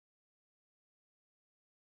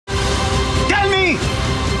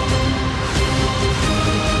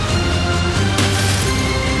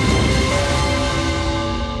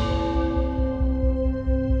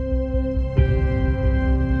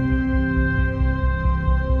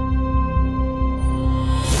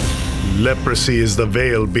Leprosy is the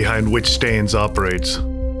veil behind which Stains operates.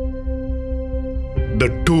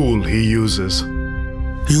 The tool he uses.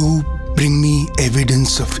 You bring me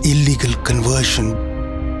evidence of illegal conversion,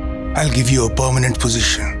 I'll give you a permanent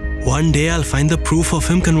position. One day I'll find the proof of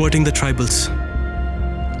him converting the tribals.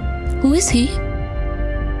 Who is he?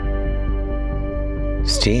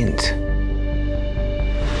 Stains.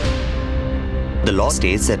 The law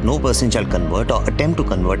states that no person shall convert or attempt to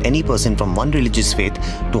convert any person from one religious faith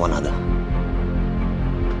to another.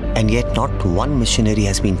 And yet not one missionary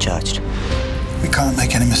has been charged. We can't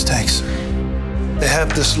make any mistakes. They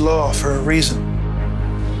have this law for a reason.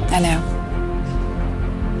 I know.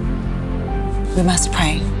 We must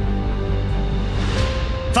pray.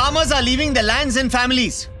 Farmers are leaving their lands and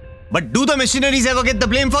families. But do the missionaries ever get the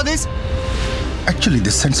blame for this? Actually,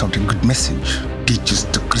 this sends out a good message. Teaches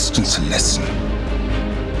the Christians a lesson.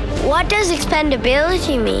 What does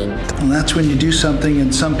expendability mean? Well, that's when you do something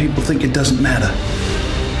and some people think it doesn't matter.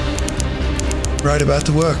 Write about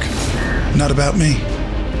the work, not about me.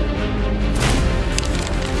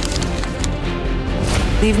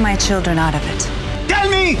 Leave my children out of it. Tell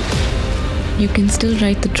me! You can still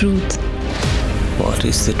write the truth. What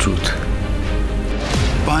is the truth?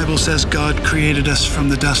 The Bible says God created us from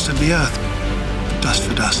the dust of the earth. Dust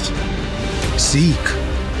for dust. Seek,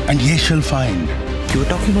 and ye shall find. You were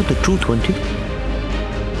talking about the truth, weren't you?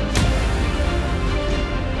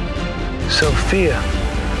 So fear,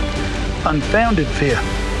 unfounded fear,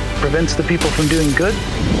 prevents the people from doing good.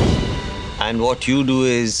 And what you do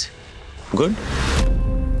is good?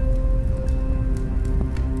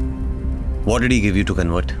 What did he give you to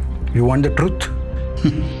convert? You want the truth?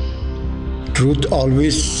 Truth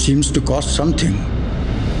always seems to cost something.